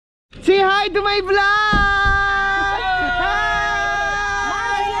Say hi to my vlog!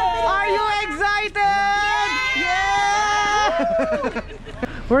 Hi! Are you excited? Yeah!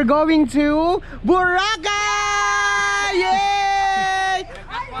 We're going to Boracay! Yay!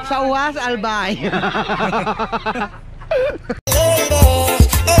 Sa Oas Albay.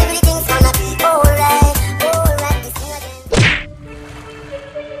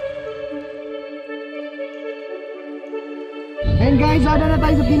 And guys, ada na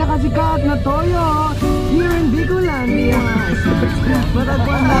tayo sa pinakasikat na toyo here in Bicol.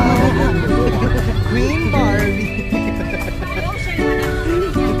 Matagpuan na Queen Barbie.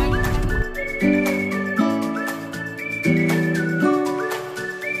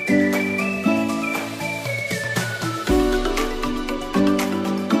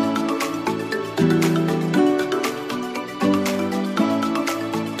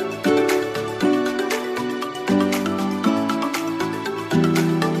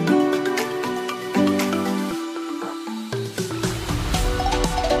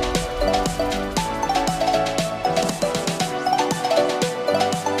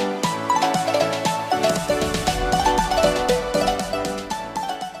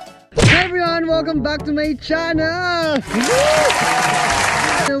 Welcome back to my channel!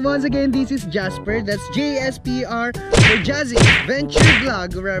 So once again, this is Jasper, that's JSPR for Jazzyventure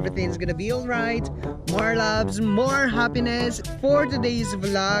vlog, where everything's gonna be alright. More loves, more happiness for today's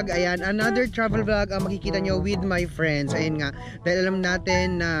vlog. Ayan, another travel vlog ang makikita nyo with my friends. Ayan nga, dahil alam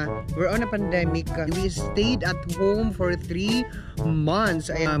natin na we're on a pandemic. We stayed at home for 3 months.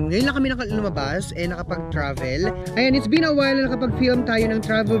 Ayan, ngayon lang kami lumabas and nakapag-travel. Ayan, it's been a while na nakapag-film tayo ng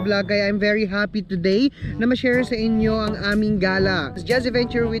travel vlog, kaya I'm very happy today na ma-share sa inyo ang aming gala.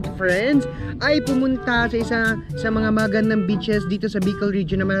 Jazzyventure with friends ay pumunta sa mga magandang beaches dito sa Bicol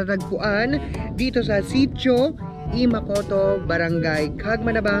region na matatagpuan dito sa Sitio Imakoto, Barangay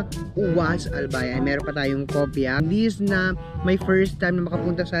Cagmanada, Oas Albay. Ay, meron pa tayong kopya. This na my first time na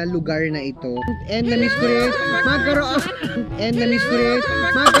makapunta sa lugar na ito. And na-miss ko rin magkaroon.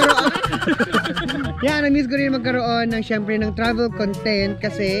 Yeah, na-miss ko rin magkaroon ng syempre ng travel content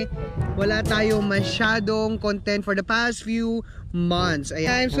kasi wala tayong masyadong content for the past few months.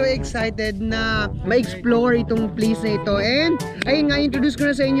 Ayan, I'm so excited na ma-explore itong place na ito. And ayun nga, introduce ko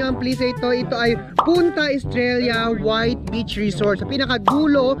na sa inyo ang place na ito. Ito ay Punta Estrella White Beach Resort sa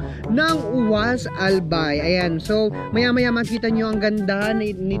pinakadulo ng Oas Albay. Ayan, so maya-maya makita nyo ang ganda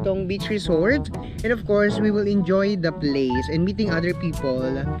nitong beach resort. And of course, we will enjoy the place and meeting other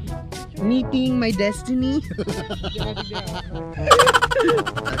people. Meeting my destiny.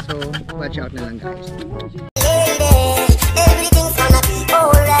 So, watch out na lang, guys.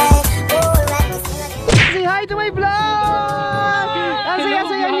 Say hi to my vlog! Ang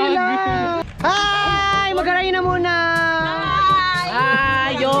saya-saya nila! Hi! Mag-aray na muna!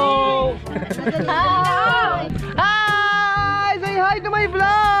 Hi! Yo! Hi! Say hi to my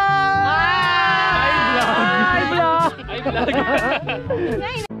vlog! Hi vlog! Hi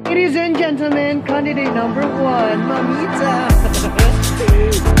vlog! Ladies and gentlemen, candidate number 1, Mamita!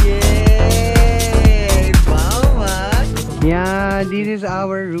 Yay! Mama! Yeah, this is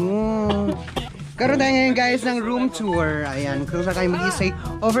our room. Karoon tayo ngayon guys ng room tour. Ayan, kung saan kayo mag-stay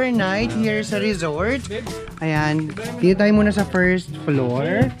overnight here sa resort. Ayan, dito tayo muna sa first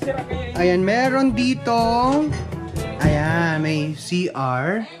floor. Ayan, meron dito. Ayan, may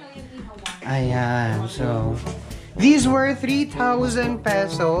CR. Ayan, so these were 3,000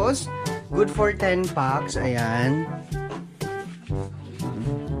 pesos. Good for 10 packs. Ayan.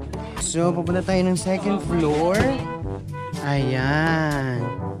 So, pupunta tayo ng second floor. Ayan.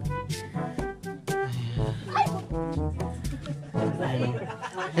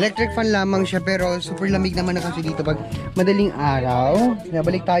 Electric fan lamang siya pero super lamig naman na kasi dito pag madaling araw.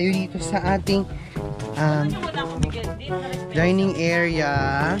 Nabalik tayo dito sa ating dining area.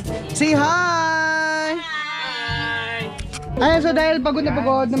 Say hi! Ayan, so dahil pagod na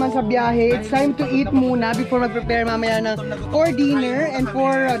pagod naman sa biyahe, it's time to eat muna before mag-prepare mamaya ng for dinner and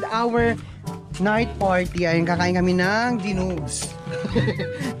for our night party. Ayan, kakain kami ng dinugs.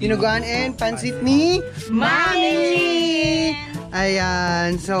 Dinuguan and pansit ni Mami!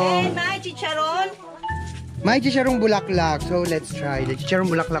 Ayan, so and may chicharon. May chicharong bulaklak. So let's try the chicharong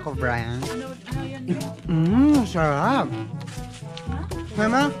bulaklak of Brian. Sarap.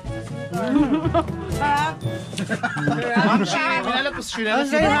 Mama?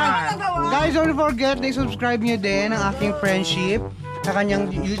 Guys, don't forget na subscribe nyo din ang aking friendship sa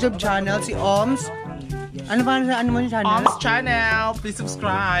kanyang YouTube channel, si Oms. Ano ba yung channel? Oms channel, please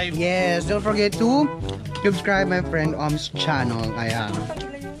subscribe. Yes, don't forget to subscribe my friend Oms channel. Kaya.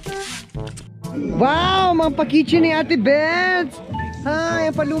 Wow, mga pa-kitchen ni Ate Beth. Hi,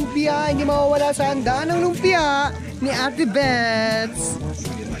 ang palumpia. Hindi mawawala sa handa ng lumpia ni Ate Bets.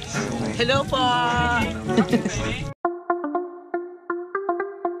 Hello po!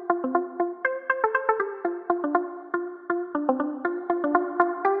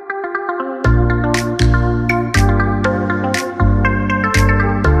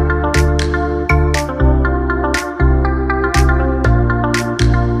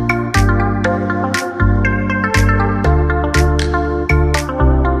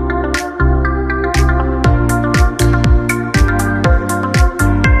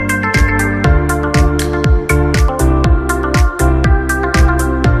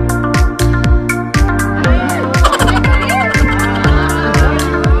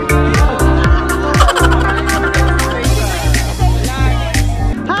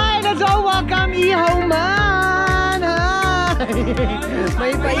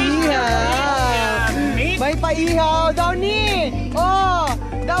 May paihaw! May paihaw! Downy! Oh!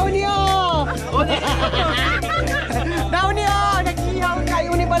 Downy oh! Downy oh! Nag-ihaw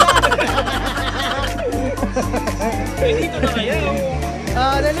kayo ni pala! Dito na kayo!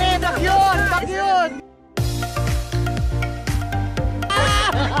 Dali! Back yun! Back yun!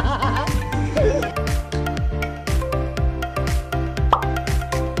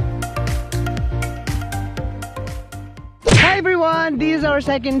 Hi everyone! This is our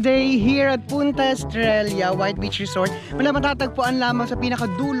second day here at Punta Estrella White Beach Resort. Wala matatagpuan lamang sa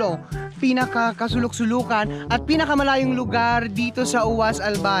pinakadulo, pinakakasulok-sulukan at pinakamalayong lugar dito sa Oas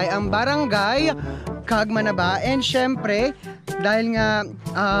Albay, ang barangay Cagmanada. And syempre, dahil nga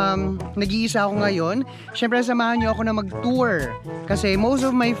nag-iisa ako ngayon, syempre samahan niyo ako na mag-tour kasi most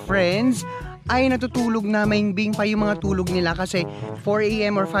of my friends ay natutulog na, maingbing pa yung mga tulog nila kasi 4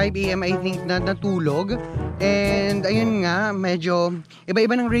 AM or 5 AM I think na natulog. And ayun nga, medyo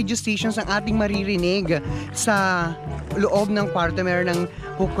iba-iba ng radio stations ang ating maririnig sa loob ng kwarto. Meron ng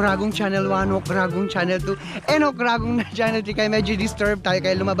Hukragong Channel 1, Hukragong Channel 2, and Hukragong na Channel 3. Kaya medyo disturbed tayo,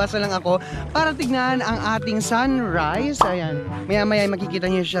 kaya lumabas na lang ako para tignan ang ating sunrise. Ayan, maya-maya makikita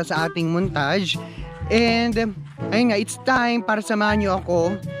niyo siya sa ating montage. And ayun nga, it's time para samahan niyo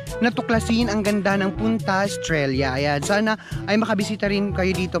ako natuklasin ang ganda ng Punta Estrella. Ayan, sana ay makabisita rin kayo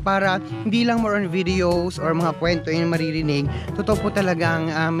dito para hindi lang more on videos or mga kwento yung maririnig. Totoo po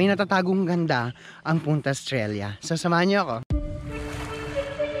talagang may natatagong ganda ang Punta Estrella. So samahan niyo ako.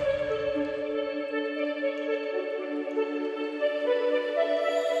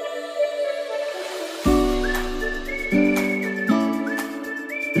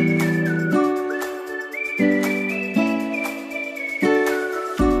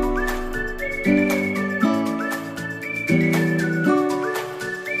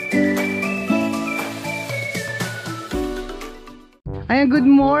 Ayan, good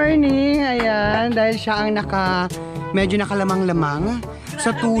morning. Ayan, dahil siya ang medyo nakalamang-lamang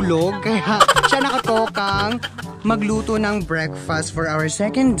sa tulog, kaya siya nakatokang magluto ng breakfast for our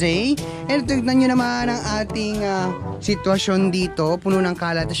second day. And tignan nyo naman ang ating sitwasyon dito, puno ng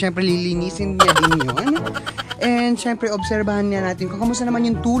kalat. Siyempre lilinisin niya din yun. And siyempre obserbahan niya natin kung kamusta naman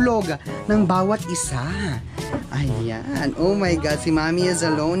yung tulog ng bawat isa. Ayan, oh my god, si Mommy is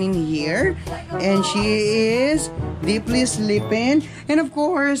alone in here and she is deeply sleeping. And of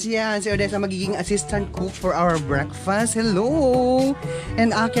course, yan, si Odessa magiging assistant cook for our breakfast. Hello!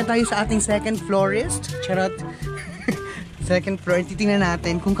 And akyat tayo sa ating second florist. Charot. Second floor. Titingnan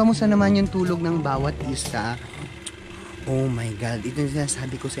natin kung kamusta naman yung tulog ng bawat isa. Oh my god, ito yung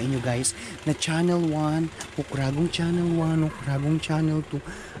sinasabi ko sa inyo guys, na channel 1, Hukragong channel 1, Hukragong channel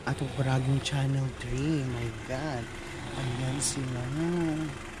 2, at Hukragong channel 3. My god, ayan sila.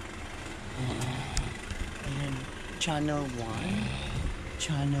 Ayan, channel 1,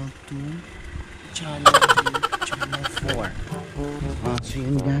 channel 2, channel 3, channel 4. So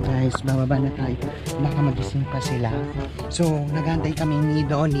yun nga guys, bababa na tayo, baka magising pa sila. So nagantay kami ni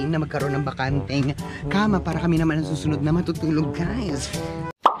Donnie na magkaroon ng bakanteng kama para kami naman ang susunod na matutulog guys.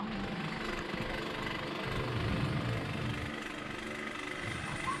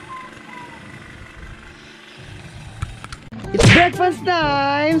 It's breakfast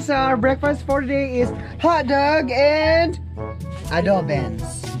time! So our breakfast for today is hot dog and adobens.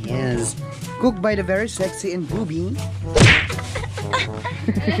 Yes. Cooked by the very sexy and booby.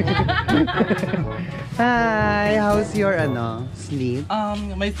 Hi, how's your sleep?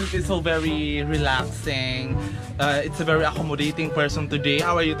 My sleep is so very relaxing. It's a very accommodating person today.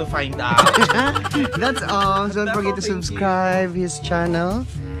 How are you to find out? That's all. So don't forget to subscribe his channel.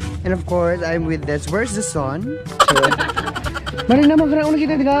 And of course, I'm with this. Where's the sun? Mari na magkaraon na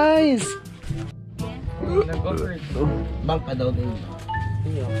kita guys. Bang pa daw din.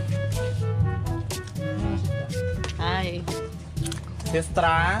 Hi.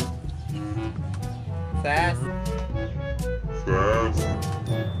 Sistra? Ses? Ses?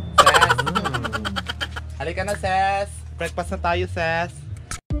 Halika na, Ses. Breakfast na tayo, Ses.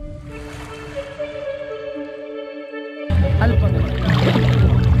 Ano pa?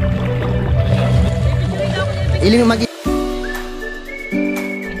 Iling mag-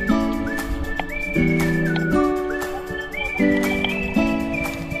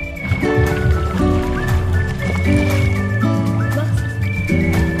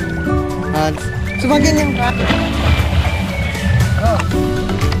 Sumaganyan ka. Oh.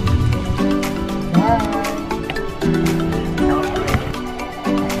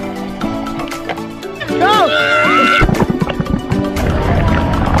 Go!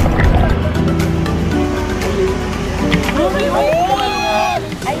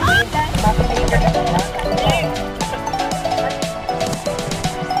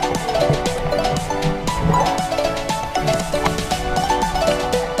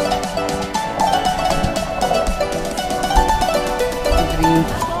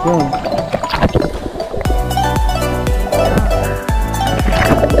 Go.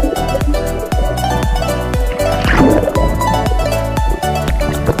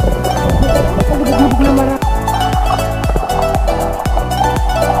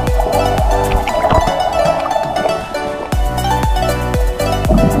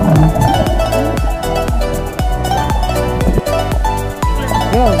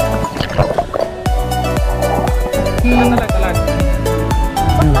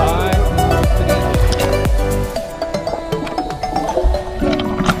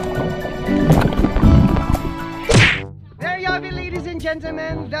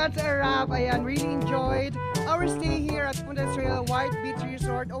 Gentlemen, that's a wrap. Ayan, really enjoyed our stay here at Punta Estrella White Beach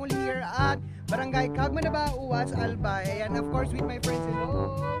Resort, only here at Barangay Cagmanada, Oas Albay. And of course with my friends.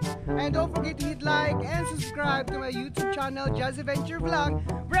 Hello! And don't forget to hit like and subscribe to my YouTube channel, Jazzyventure Vlog,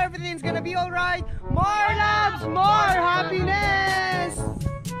 where everything's gonna be alright. More loves, more happiness!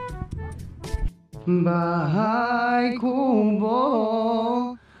 Bahay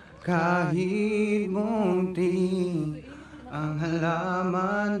kubo, kahit munti, ang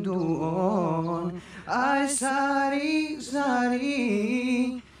halaman doon ay sari-sari,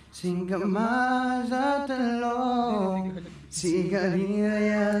 singkamas at talong,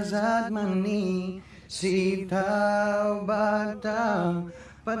 sigarilyas at mani, sitaw, batang,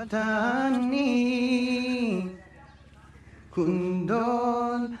 patani,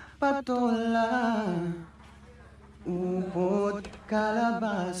 kundol, patola, upot,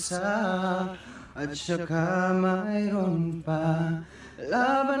 kalabasa, at saka mayroon pa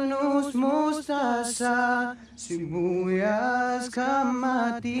labanos, mustasa, sibuyas,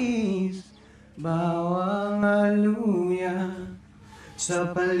 kamatis, bawang, aluya.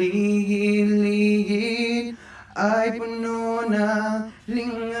 Sa paligid-ligid ay puno na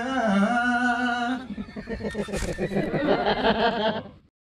linga.